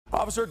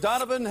Officer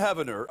Donovan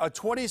Heavener, a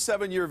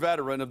 27-year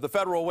veteran of the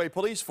Federal Way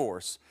Police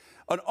Force.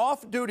 An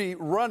off-duty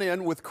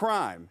run-in with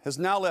crime has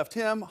now left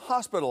him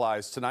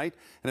hospitalized tonight,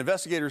 and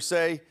investigators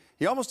say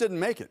he almost didn't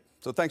make it.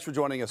 So thanks for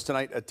joining us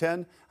tonight at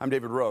 10. I'm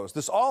David Rose.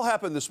 This all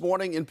happened this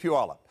morning in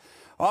Puyallup.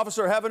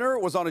 Officer Heavener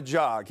was on a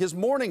jog, his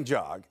morning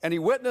jog, and he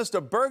witnessed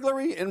a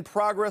burglary in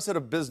progress at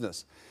a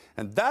business.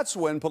 And that's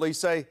when police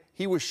say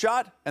he was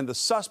shot and the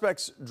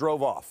suspects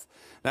drove off.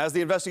 Now, as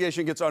the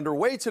investigation gets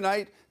underway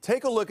tonight,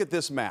 take a look at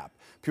this map.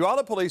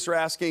 Puyallup Police are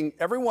asking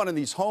everyone in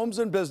these homes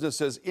and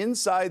businesses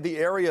inside the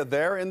area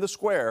there in the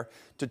square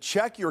to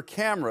check your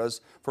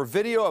cameras for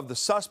video of the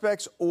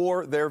suspects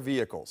or their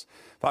vehicles.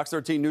 Fox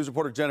 13 News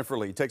reporter Jennifer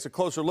Lee takes a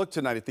closer look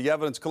tonight at the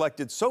evidence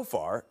collected so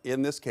far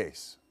in this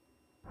case.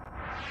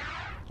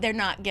 They're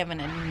not given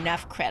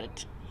enough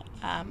credit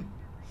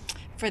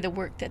for the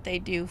work that they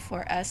do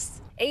for us.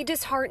 A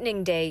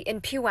disheartening day in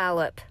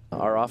Puyallup.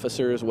 Our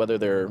officers, whether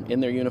they're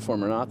in their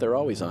uniform or not, they're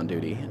always on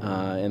duty,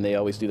 and they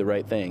always do the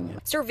right thing.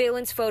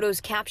 Surveillance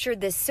photos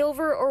captured this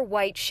silver or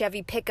white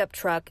Chevy pickup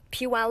truck.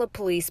 Puyallup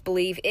police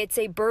believe it's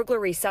a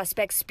burglary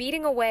suspect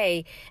speeding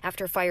away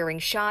after firing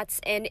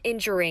shots and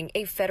injuring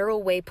a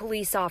Federal Way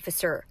police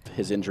officer.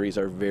 His injuries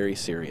are very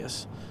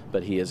serious,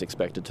 but he is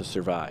expected to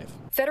survive.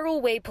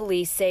 Federal Way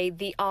police say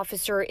the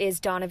officer is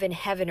Donovan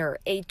Heavener,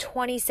 a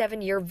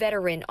 27-year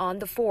veteran on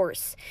the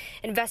force.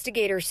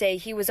 Investigators say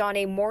he was on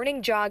a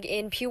morning jog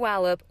in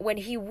Puyallup when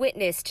he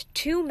witnessed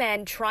two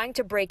men trying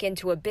to break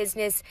into a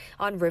business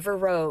on River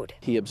Road.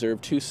 He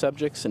observed two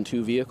subjects in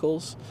two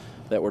vehicles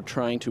that were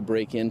trying to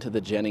break into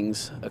the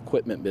Jennings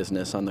equipment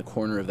business on the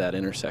corner of that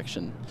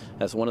intersection.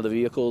 As one of the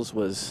vehicles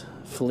was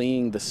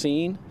fleeing the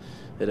scene,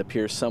 it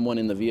appears someone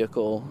in the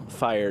vehicle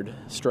fired,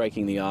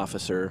 striking the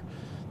officer.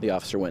 The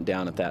officer went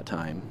down at that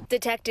time.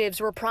 Detectives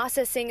were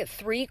processing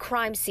three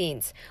crime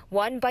scenes,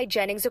 one by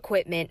Jennings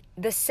equipment,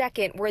 the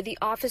second where the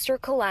officer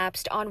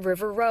collapsed on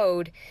River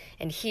Road,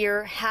 and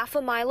here, half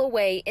a mile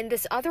away in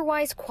this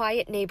otherwise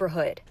quiet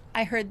neighborhood.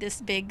 I heard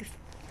this big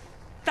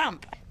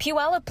thump.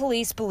 Puyallup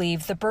police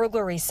believe the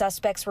burglary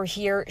suspects were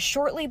here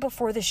shortly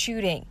before the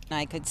shooting.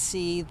 I could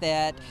see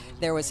that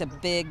there was a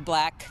big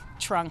black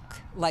trunk,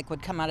 like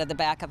would come out of the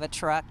back of a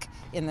truck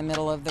in the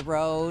middle of the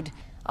road.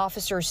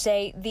 Officers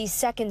say the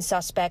second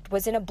suspect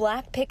was in a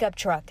black pickup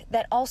truck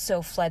that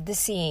also fled the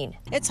scene.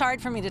 It's hard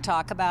for me to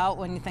talk about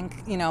when you think,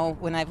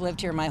 when I've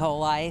lived here my whole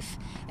life,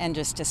 and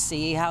just to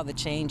see how the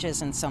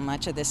changes and so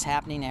much of this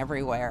happening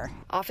everywhere.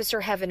 Officer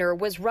Heavener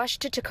was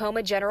rushed to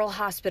Tacoma General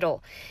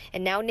Hospital,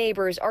 and now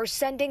neighbors are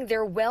sending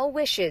their well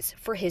wishes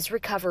for his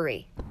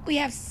recovery. We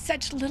have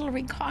such little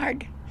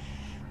regard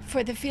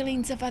for the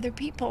feelings of other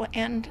people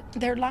and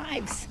their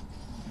lives,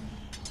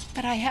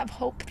 but I have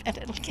hope that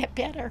it'll get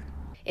better.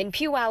 In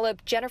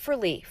Puyallup, Jennifer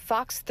Lee,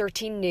 Fox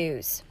 13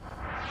 News.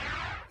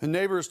 The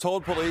neighbors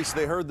told police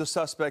they heard the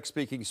suspect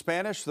speaking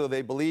Spanish, though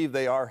they believe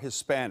they are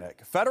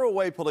Hispanic. Federal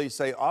Way Police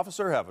say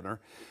Officer Heavener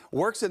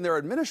works in their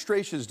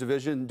administrations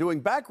division doing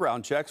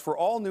background checks for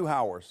all new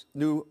hires,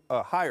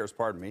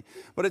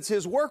 but it's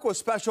his work with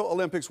Special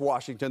Olympics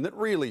Washington that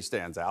really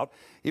stands out,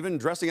 even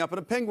dressing up in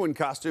a penguin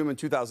costume in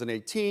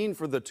 2018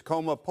 for the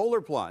Tacoma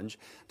Polar Plunge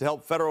to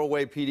help Federal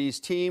Way PD's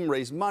team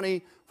raise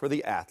money for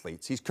the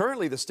athletes. He's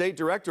currently the state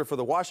director for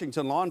the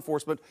Washington Law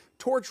Enforcement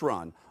Torch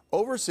Run,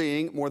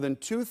 overseeing more than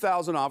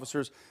 2,000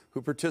 officers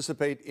who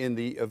participate in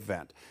the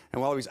event.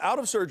 And while he's out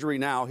of surgery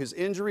now, his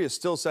injury is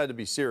still said to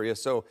be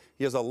serious, so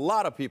he has a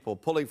lot of people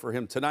pulling for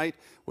him tonight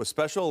with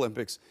Special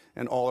Olympics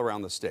and all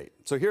around the state.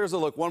 So here's a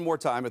look one more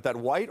time at that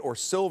white or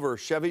silver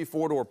Chevy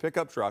four-door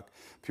pickup truck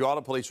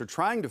Puyallup police are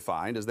trying to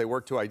find as they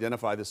work to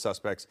identify the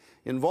suspects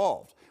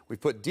involved.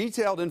 We've put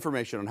detailed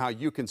information on how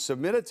you can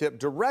submit a tip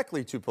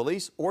directly to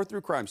police or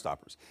through Crime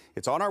Stoppers.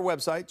 It's on our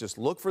website. Just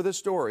look for this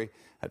story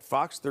at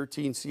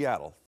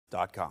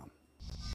fox13seattle.com.